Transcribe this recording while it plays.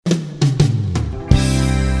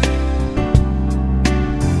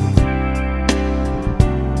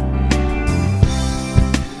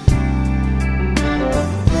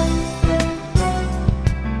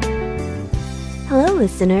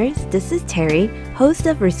listeners, this is Terry, host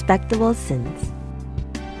of Respectable Sins.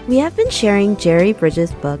 We have been sharing Jerry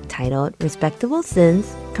Bridges' book titled Respectable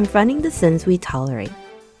Sins, Confronting the Sins We Tolerate.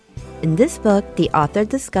 In this book, the author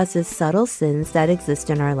discusses subtle sins that exist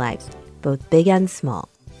in our lives, both big and small.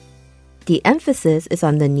 The emphasis is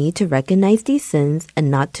on the need to recognize these sins and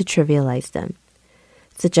not to trivialize them.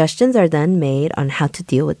 Suggestions are then made on how to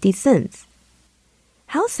deal with these sins.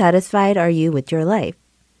 How satisfied are you with your life?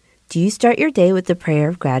 Do you start your day with a prayer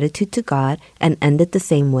of gratitude to God and end it the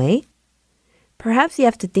same way? Perhaps you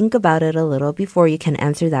have to think about it a little before you can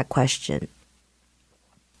answer that question.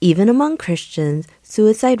 Even among Christians,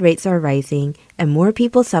 suicide rates are rising and more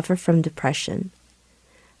people suffer from depression.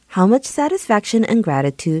 How much satisfaction and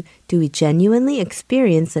gratitude do we genuinely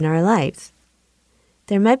experience in our lives?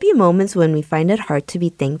 There might be moments when we find it hard to be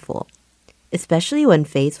thankful, especially when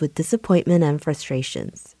faced with disappointment and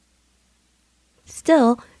frustrations.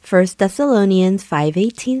 Still, 1 Thessalonians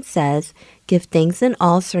 5:18 says, "Give thanks in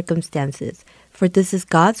all circumstances, for this is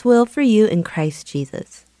God's will for you in Christ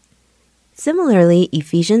Jesus." Similarly,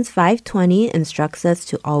 Ephesians 5:20 instructs us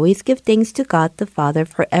to always give thanks to God the Father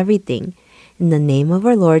for everything, in the name of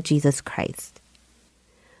our Lord Jesus Christ.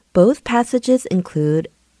 Both passages include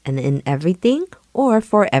an in everything or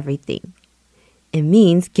for everything. It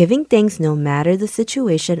means giving thanks no matter the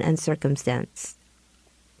situation and circumstance.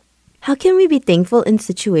 How can we be thankful in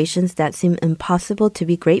situations that seem impossible to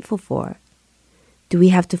be grateful for? Do we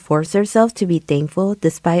have to force ourselves to be thankful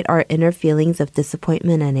despite our inner feelings of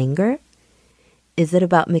disappointment and anger? Is it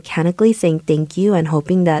about mechanically saying thank you and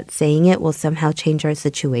hoping that saying it will somehow change our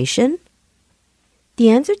situation? The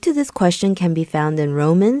answer to this question can be found in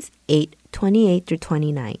Romans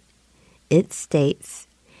 8:28-29. It states,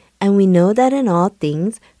 "And we know that in all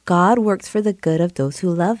things God works for the good of those who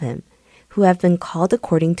love Him, who have been called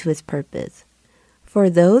according to His purpose. For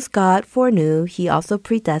those God foreknew, He also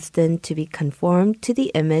predestined to be conformed to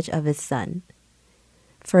the image of His Son."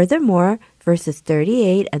 Furthermore, verses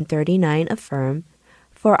 38 and 39 affirm,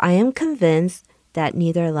 "For I am convinced that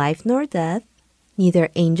neither life nor death, neither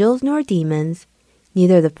angels nor demons,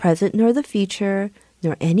 neither the present nor the future,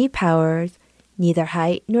 nor any powers, neither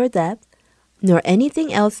height nor depth, nor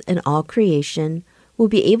anything else in all creation will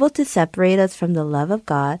be able to separate us from the love of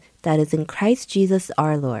God that is in Christ Jesus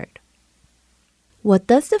our Lord." What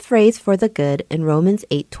does the phrase "for the good" in Romans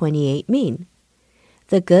 8:28 mean?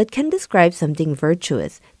 The good can describe something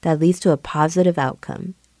virtuous that leads to a positive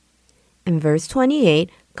outcome. In verse 28,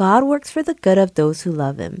 God works for the good of those who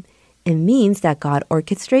love Him. It means that God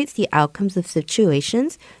orchestrates the outcomes of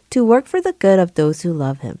situations to work for the good of those who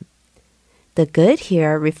love Him. The good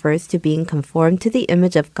here refers to being conformed to the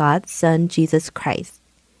image of God's Son, Jesus Christ.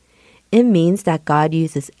 It means that God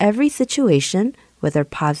uses every situation, whether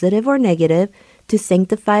positive or negative, to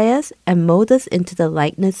sanctify us and mold us into the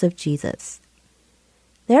likeness of Jesus.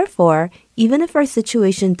 Therefore, even if our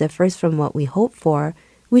situation differs from what we hope for,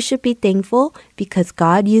 we should be thankful because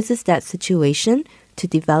God uses that situation to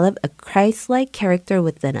develop a Christ-like character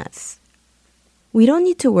within us. We don't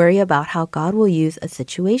need to worry about how God will use a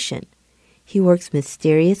situation. He works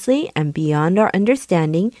mysteriously and beyond our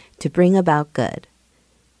understanding to bring about good.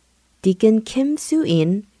 Deacon Kim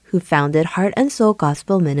Soo-in, who founded Heart and Soul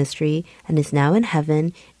Gospel Ministry and is now in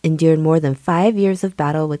heaven, endured more than 5 years of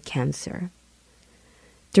battle with cancer.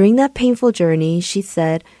 During that painful journey, she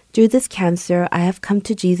said, "Through this cancer, I have come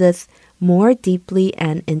to Jesus more deeply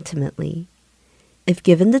and intimately. If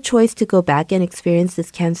given the choice to go back and experience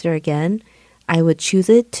this cancer again, I would choose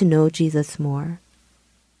it to know Jesus more."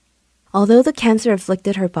 Although the cancer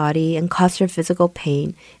afflicted her body and caused her physical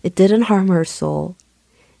pain, it didn't harm her soul.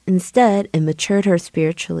 Instead, it matured her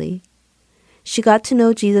spiritually. She got to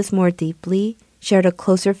know Jesus more deeply, shared a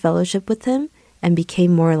closer fellowship with Him, and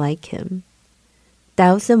became more like Him.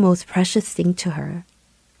 That was the most precious thing to her.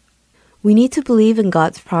 We need to believe in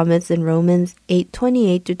God's promise in Romans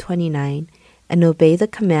 8:28-29 and obey the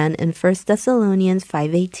command in 1 Thessalonians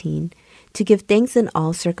 5:18 to give thanks in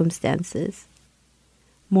all circumstances.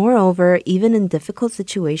 Moreover, even in difficult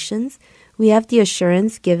situations, we have the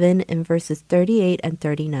assurance given in verses 38 and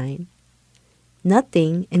 39.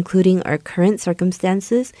 Nothing, including our current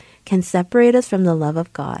circumstances, can separate us from the love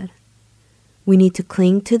of God. We need to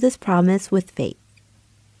cling to this promise with faith.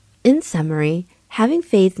 In summary, having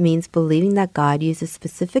faith means believing that God uses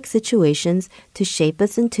specific situations to shape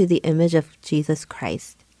us into the image of Jesus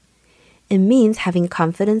Christ. It means having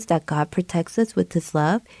confidence that God protects us with His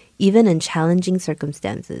love, even in challenging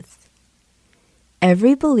circumstances.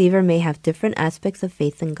 Every believer may have different aspects of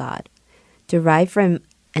faith in God, derived from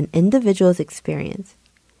an individual's experience.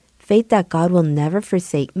 Faith that God will never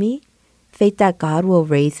forsake me, faith that God will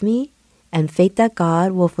raise me, and faith that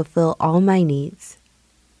God will fulfill all my needs.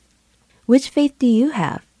 Which faith do you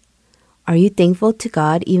have? Are you thankful to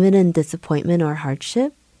God even in disappointment or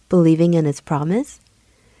hardship, believing in His promise?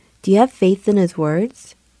 Do you have faith in His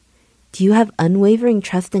words? Do you have unwavering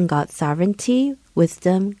trust in God's sovereignty,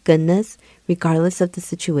 wisdom, goodness, regardless of the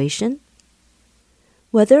situation?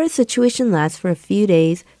 Whether a situation lasts for a few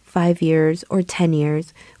days, 5 years, or 10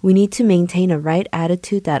 years, we need to maintain a right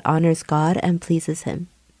attitude that honors God and pleases Him.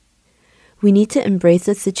 We need to embrace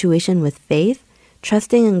the situation with faith,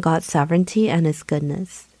 trusting in God's sovereignty and His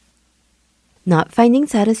goodness. Not finding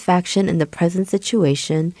satisfaction in the present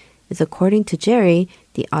situation is, according to Jerry,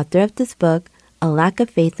 the author of this book, a lack of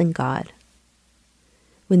faith in God.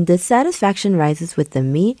 When dissatisfaction rises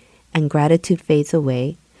within me and gratitude fades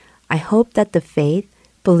away, I hope that the faith,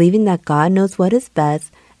 believing that God knows what is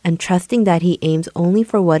best, and trusting that He aims only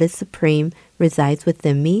for what is supreme, resides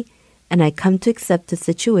within me, and I come to accept the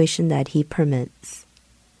situation that He permits.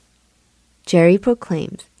 Jerry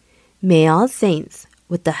proclaims, "May all saints,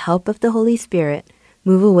 with the help of the Holy Spirit,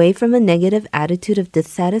 move away from a negative attitude of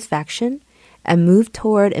dissatisfaction and move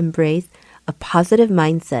toward embrace a positive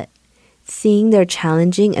mindset, seeing their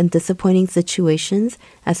challenging and disappointing situations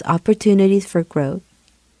as opportunities for growth.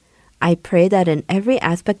 I pray that in every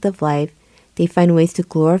aspect of life, they find ways to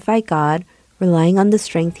glorify God, relying on the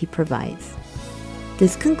strength He provides."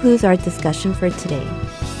 This concludes our discussion for today.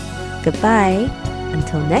 Goodbye.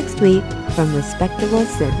 Until next week from Respectable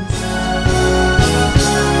Sins.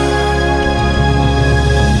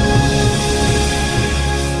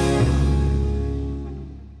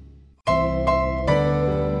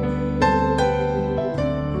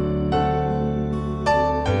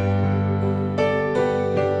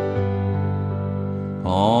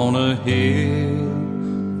 On a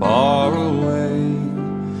hill far away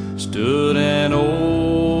stood an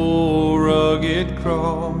old rugged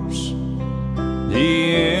cross,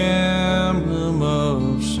 the emblem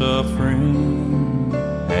of suffering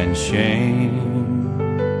and shame.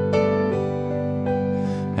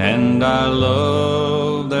 And I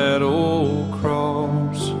love that old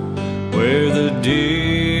cross, where the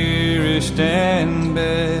dearest and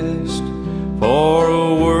best for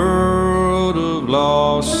a world of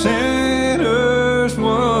lost sinners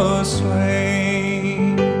was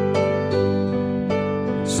slain.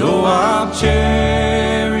 So I'll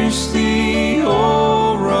cherish the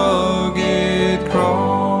old rugged cross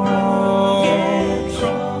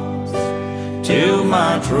till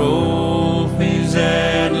my trophies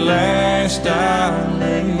at last I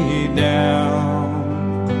lay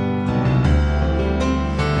down,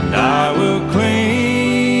 and I will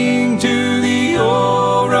cling to the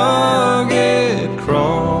old rugged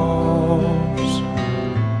cross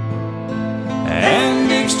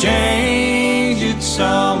and exchange it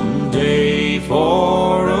someday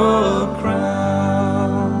for a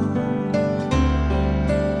crown.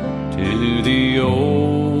 To the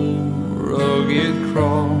old rugged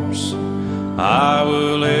cross I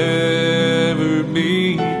will ever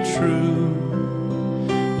be true,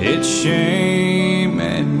 its shame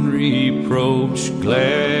and reproach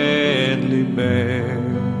gladly bear.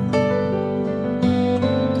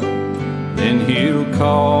 Then He'll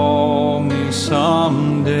call me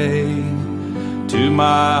someday to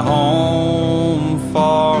my home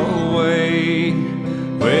far away,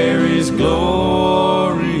 where His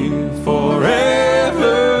glory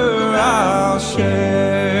forever I'll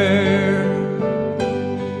share.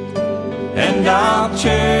 And I'll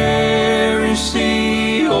cherish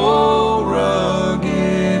the old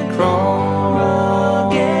rugged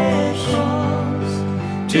cross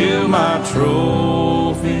till my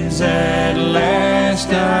trophies at last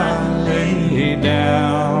I lay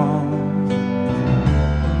down,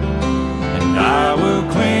 and I will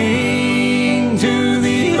cling to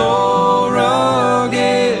the old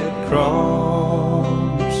rugged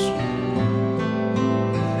cross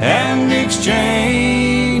and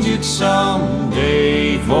exchange it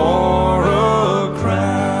someday for a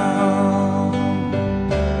crown.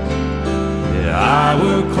 Yeah, I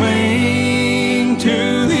will cling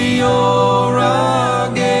to the old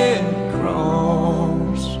rugged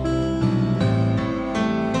cross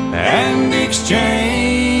and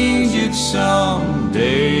exchange it someday